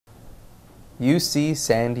UC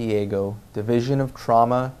San Diego, Division of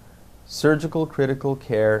Trauma, Surgical Critical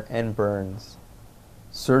Care and Burns.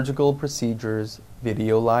 Surgical Procedures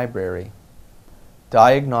Video Library.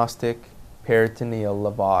 Diagnostic Peritoneal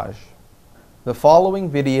Lavage. The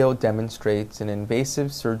following video demonstrates an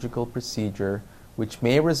invasive surgical procedure which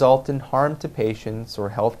may result in harm to patients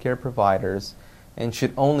or healthcare providers and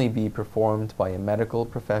should only be performed by a medical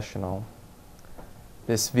professional.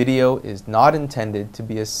 This video is not intended to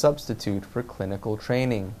be a substitute for clinical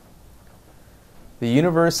training. The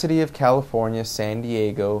University of California, San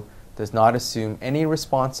Diego does not assume any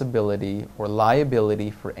responsibility or liability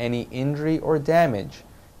for any injury or damage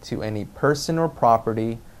to any person or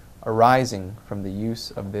property arising from the use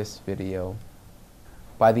of this video.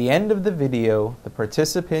 By the end of the video, the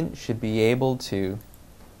participant should be able to: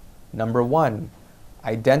 Number 1.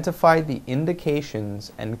 Identify the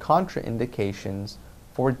indications and contraindications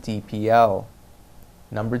for DPL.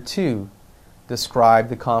 Number 2. Describe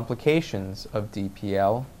the complications of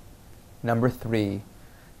DPL. Number 3.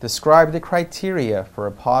 Describe the criteria for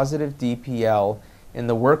a positive DPL in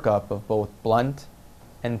the workup of both blunt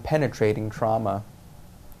and penetrating trauma.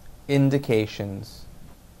 Indications.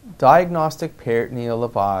 Diagnostic peritoneal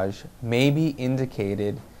lavage may be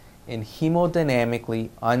indicated in hemodynamically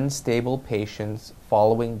unstable patients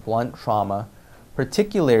following blunt trauma,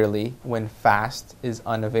 particularly when FAST is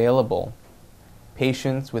unavailable.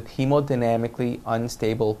 Patients with hemodynamically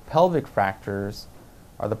unstable pelvic fractures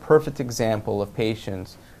are the perfect example of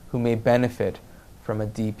patients who may benefit from a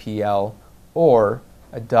DPL or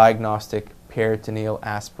a diagnostic peritoneal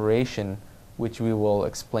aspiration, which we will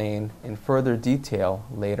explain in further detail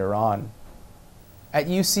later on. At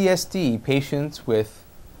UCSD, patients with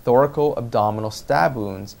thoracoabdominal stab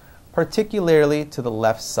wounds, particularly to the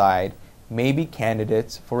left side, may be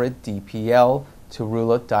candidates for a DPL to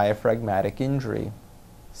rule out diaphragmatic injury.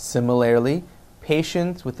 Similarly,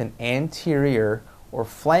 patients with an anterior or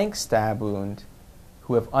flank stab wound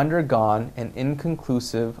who have undergone an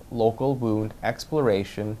inconclusive local wound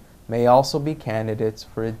exploration may also be candidates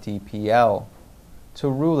for a DPL to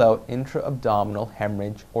rule out intra-abdominal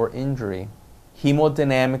hemorrhage or injury.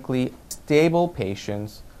 Hemodynamically stable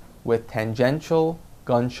patients with tangential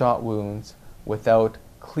gunshot wounds without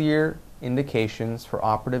clear indications for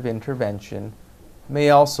operative intervention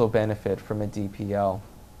may also benefit from a DPL.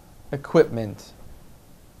 Equipment.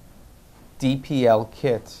 DPL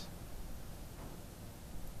kit.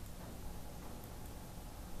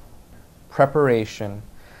 Preparation.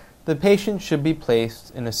 The patient should be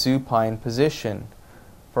placed in a supine position.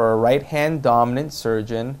 For a right-hand dominant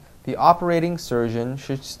surgeon, the operating surgeon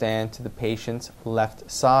should stand to the patient's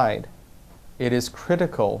left side. It is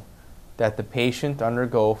critical that the patient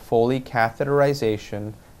undergo Foley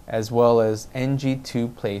catheterization as well as NG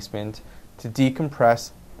tube placement to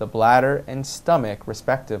decompress the bladder and stomach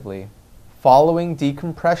respectively. Following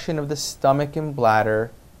decompression of the stomach and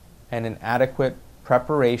bladder and an adequate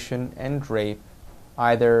preparation and drape,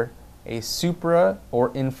 either a supra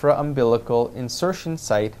or infraumbilical insertion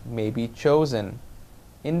site may be chosen.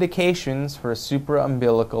 Indications for a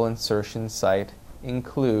supraumbilical insertion site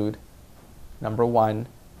include: Number 1.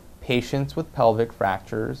 Patients with pelvic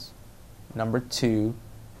fractures. Number 2.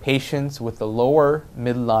 Patients with the lower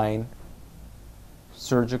midline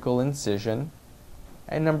surgical incision.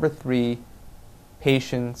 And Number 3.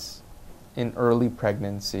 Patients in early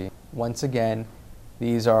pregnancy. Once again,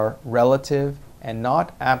 these are relative and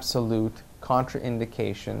not absolute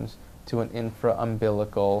contraindications to an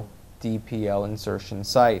infraumbilical DPL insertion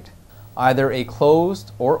site. Either a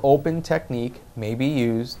closed or open technique may be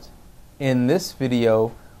used. In this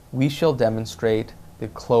video, we shall demonstrate the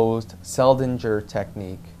closed Seldinger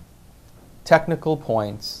technique. Technical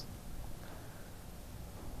points.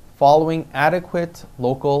 Following adequate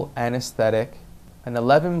local anesthetic, an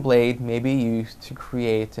 11 blade may be used to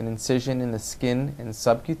create an incision in the skin and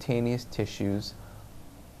subcutaneous tissues,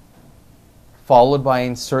 followed by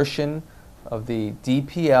insertion of the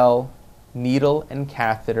DPL needle and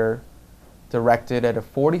catheter directed at a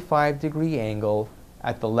 45-degree angle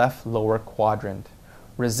at the left lower quadrant.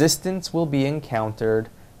 Resistance will be encountered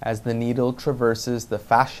as the needle traverses the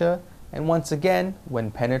fascia and once again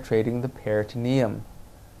when penetrating the peritoneum.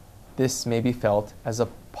 This may be felt as a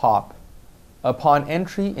pop. Upon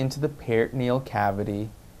entry into the peritoneal cavity,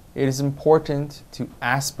 it is important to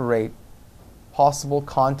aspirate possible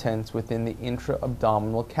contents within the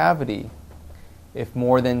intra-abdominal cavity. If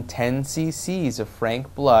more than 10 cc's of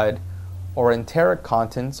frank blood or enteric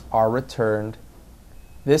contents are returned,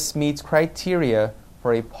 this meets criteria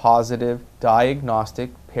for a positive diagnostic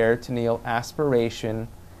peritoneal aspiration,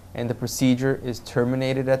 and the procedure is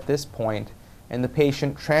terminated at this point and the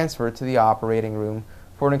patient transferred to the operating room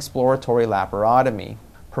for an exploratory laparotomy.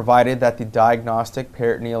 Provided that the diagnostic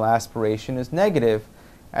peritoneal aspiration is negative,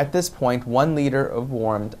 at this point 1 liter of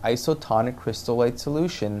warmed isotonic crystalloid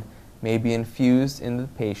solution may be infused in the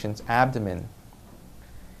patient's abdomen.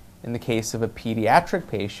 In the case of a pediatric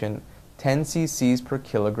patient, 10 cc's per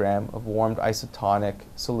kilogram of warmed isotonic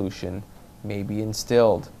solution may be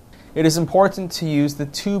instilled. It is important to use the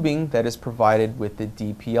tubing that is provided with the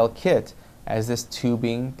DPL kit, as this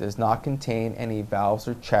tubing does not contain any valves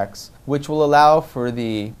or checks, which will allow for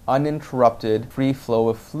the uninterrupted free flow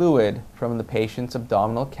of fluid from the patient's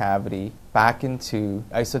abdominal cavity back into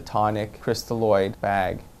isotonic crystalloid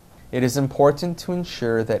bag. It is important to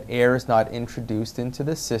ensure that air is not introduced into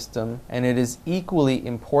the system, and it is equally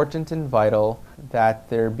important and vital that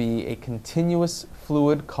there be a continuous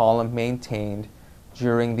fluid column maintained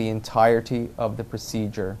during the entirety of the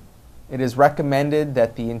procedure. It is recommended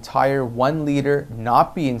that the entire 1 liter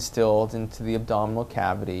not be instilled into the abdominal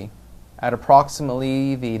cavity. At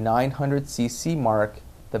approximately the 900 cc mark,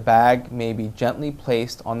 the bag may be gently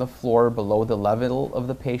placed on the floor below the level of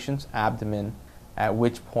the patient's abdomen, at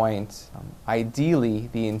which point, ideally,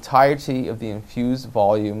 the entirety of the infused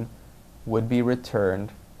volume would be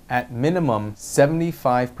returned. At minimum,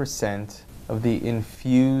 75% of the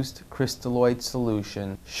infused crystalloid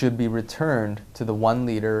solution should be returned to the 1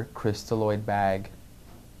 liter crystalloid bag.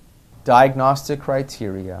 Diagnostic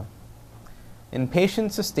criteria. In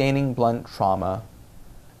patients sustaining blunt trauma,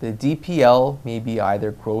 the DPL may be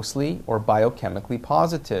either grossly or biochemically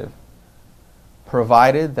positive,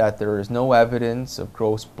 provided that there is no evidence of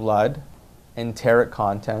gross blood, enteric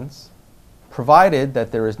contents, provided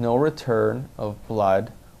that there is no return of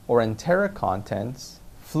blood or enteric contents.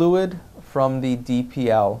 Fluid from the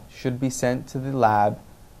DPL should be sent to the lab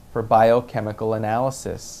for biochemical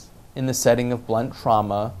analysis. In the setting of blunt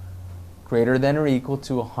trauma, greater than or equal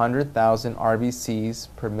to 100,000 RBCs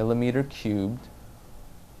per millimeter cubed,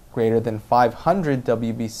 greater than 500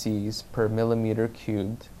 WBCs per millimeter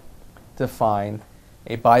cubed, define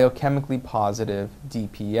a biochemically positive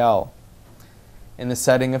DPL. In the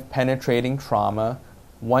setting of penetrating trauma,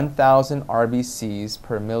 1,000 RBCs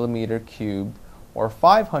per millimeter cubed or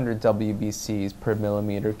 500 WBCs per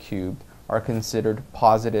millimeter cubed are considered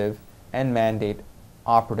positive and mandate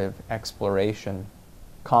operative exploration.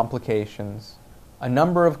 Complications. A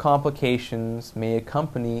number of complications may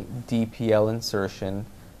accompany DPL insertion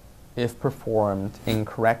if performed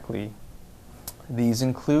incorrectly. These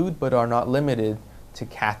include, but are not limited to,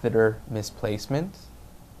 catheter misplacement,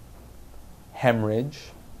 hemorrhage,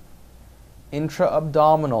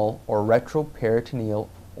 intra-abdominal or retroperitoneal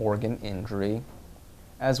organ injury,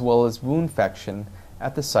 as well as woundfection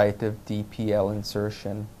at the site of DPL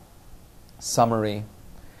insertion. Summary.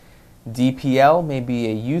 DPL may be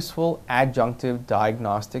a useful adjunctive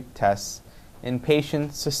diagnostic test in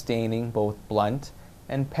patients sustaining both blunt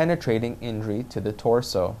and penetrating injury to the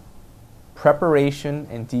torso. Preparation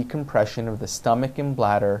and decompression of the stomach and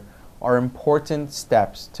bladder are important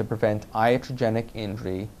steps to prevent iatrogenic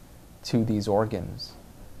injury to these organs.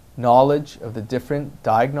 Knowledge of the different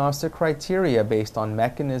diagnostic criteria based on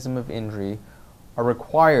mechanism of injury are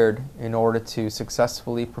required in order to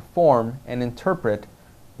successfully perform and interpret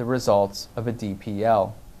the results of a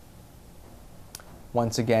DPL.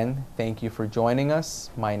 Once again, thank you for joining us.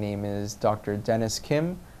 My name is Dr. Dennis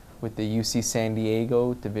Kim with the UC San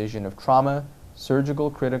Diego Division of Trauma,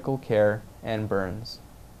 Surgical Critical Care, and Burns.